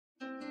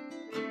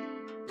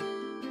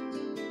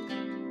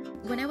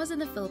When I was in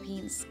the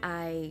Philippines,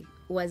 I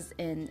was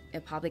in a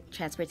public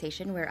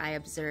transportation where I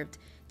observed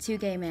two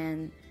gay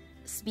men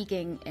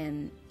speaking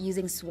and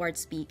using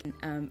Swardspeak.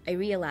 I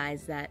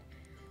realized that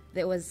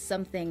there was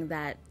something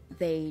that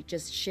they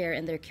just share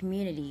in their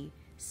community,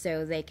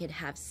 so they could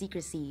have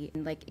secrecy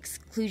and like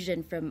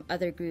exclusion from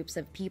other groups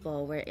of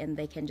people, wherein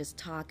they can just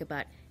talk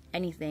about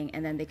anything,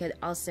 and then they could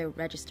also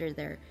register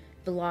their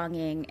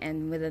belonging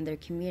and within their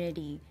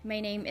community. My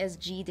name is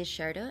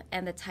Decierdo,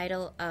 and the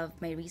title of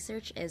my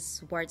research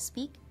is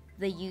Swardspeak,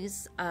 the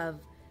use of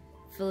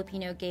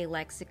Filipino gay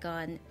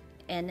lexicon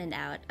in and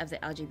out of the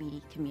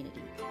LGBT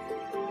community.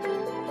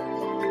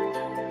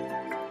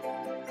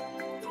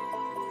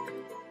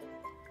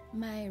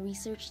 My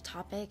research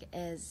topic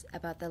is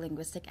about the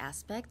linguistic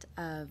aspect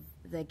of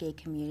the gay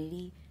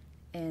community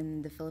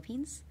in the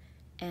Philippines,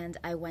 and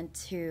I went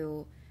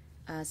to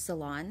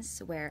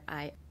salons where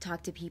I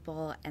talked to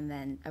people and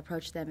then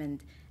approached them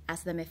and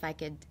asked them if I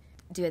could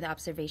do an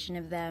observation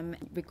of them,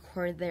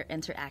 record their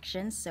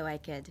interactions so I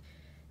could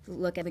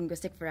look at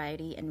linguistic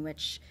variety in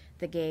which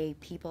the gay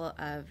people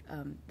of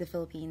the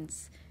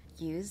Philippines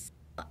use.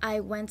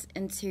 I went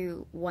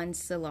into one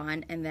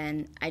salon and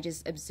then I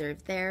just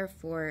observed there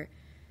for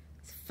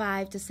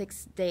 5 to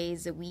 6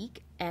 days a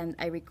week, and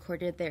I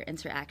recorded their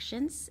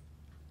interactions.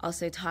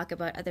 Also talk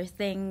about other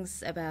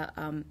things about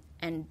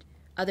and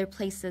other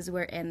places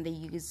wherein they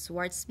use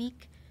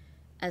Swardspeak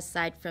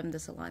aside from the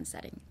salon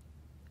setting.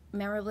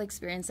 Memorable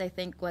experience, I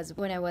think, was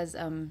when I was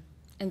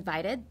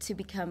invited to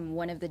become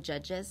one of the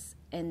judges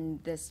in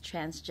this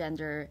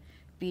transgender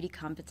beauty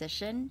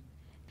competition,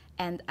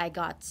 and I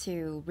got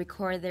to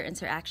record their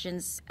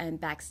interactions and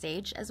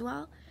backstage as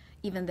well.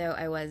 Even though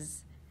I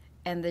was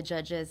in the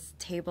judges'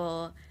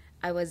 table,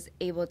 I was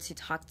able to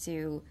talk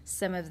to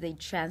some of the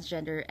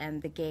transgender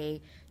and the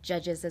gay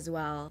judges as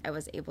well. I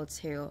was able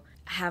to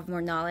have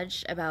more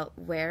knowledge about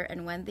where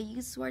and when they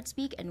use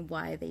Swardspeak and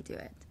why they do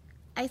it.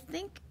 I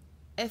think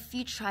if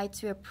you try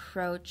to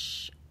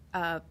approach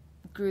a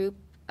group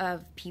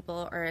of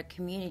people or a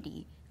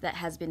community that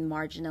has been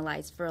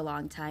marginalized for a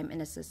long time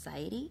in a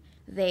society,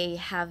 they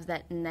have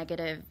that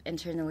negative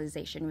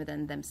internalization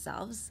within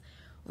themselves,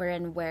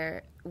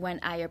 when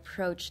I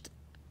approached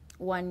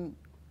one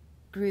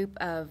group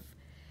of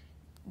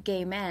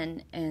gay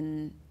men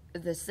in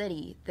the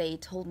city, they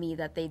told me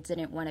that they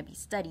didn't want to be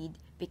studied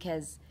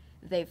because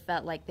they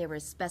felt like they were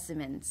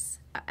specimens.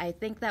 I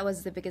think that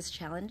was the biggest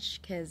challenge,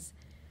 because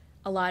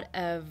a lot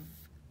of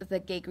the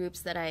gay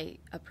groups that I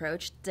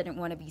approached didn't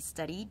want to be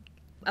studied.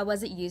 I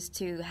wasn't used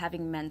to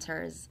having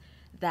mentors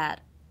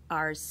that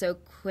are so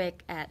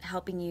quick at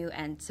helping you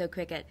and so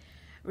quick at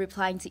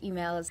replying to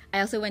emails. I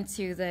also went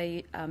to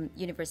the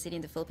university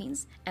in the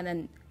Philippines, and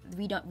then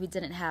we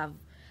didn't have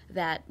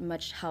that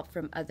much help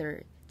from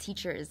other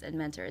teachers and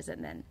mentors,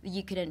 and then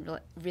you couldn't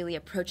really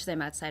approach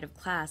them outside of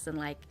class, and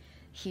like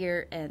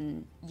here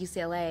in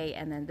UCLA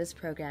and then this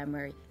program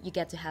where you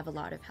get to have a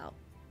lot of help.